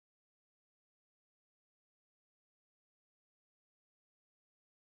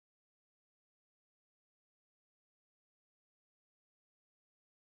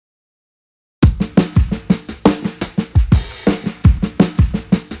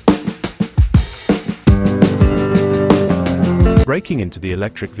Breaking into the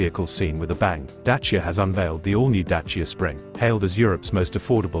electric vehicle scene with a bang, Dacia has unveiled the all-new Dacia Spring, hailed as Europe's most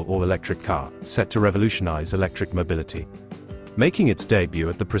affordable all-electric car, set to revolutionize electric mobility. Making its debut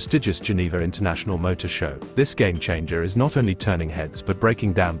at the prestigious Geneva International Motor Show, this game-changer is not only turning heads but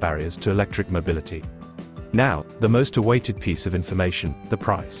breaking down barriers to electric mobility. Now, the most awaited piece of information, the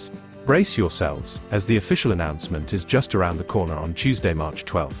price. Brace yourselves, as the official announcement is just around the corner on Tuesday, March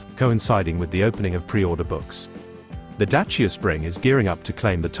 12th, coinciding with the opening of pre-order books. The Dacia Spring is gearing up to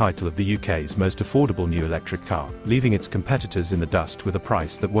claim the title of the UK's most affordable new electric car, leaving its competitors in the dust with a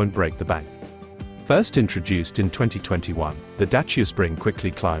price that won't break the bank. First introduced in 2021, the Dacia Spring quickly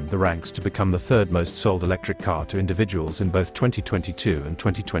climbed the ranks to become the third most sold electric car to individuals in both 2022 and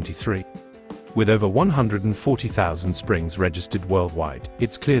 2023. With over 140,000 Springs registered worldwide,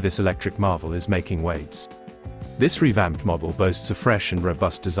 it's clear this electric marvel is making waves. This revamped model boasts a fresh and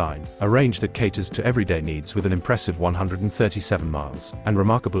robust design, a range that caters to everyday needs with an impressive 137 miles, and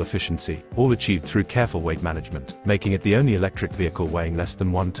remarkable efficiency, all achieved through careful weight management, making it the only electric vehicle weighing less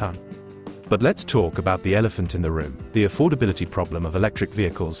than 1 ton. But let's talk about the elephant in the room, the affordability problem of electric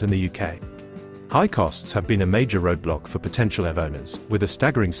vehicles in the UK. High costs have been a major roadblock for potential EV owners, with a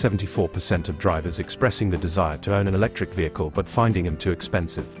staggering 74% of drivers expressing the desire to own an electric vehicle but finding them too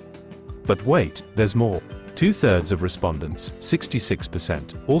expensive. But wait, there's more. 2/3 of respondents,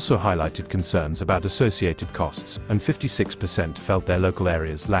 66%, also highlighted concerns about associated costs, and 56% felt their local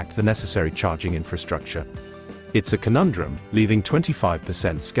areas lacked the necessary charging infrastructure. It's a conundrum, leaving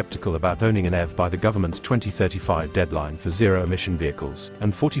 25% skeptical about owning an EV by the government's 2035 deadline for zero-emission vehicles,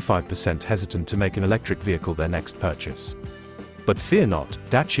 and 45% hesitant to make an electric vehicle their next purchase. But fear not,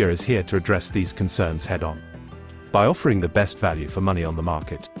 Dacia is here to address these concerns head-on. By offering the best value for money on the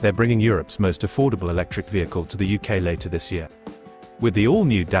market, they're bringing Europe's most affordable electric vehicle to the UK later this year. With the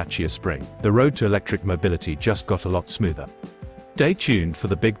all-new Dacia Spring, the road to electric mobility just got a lot smoother. Stay tuned for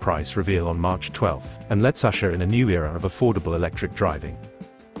the big price reveal on March 12th, and let's usher in a new era of affordable electric driving.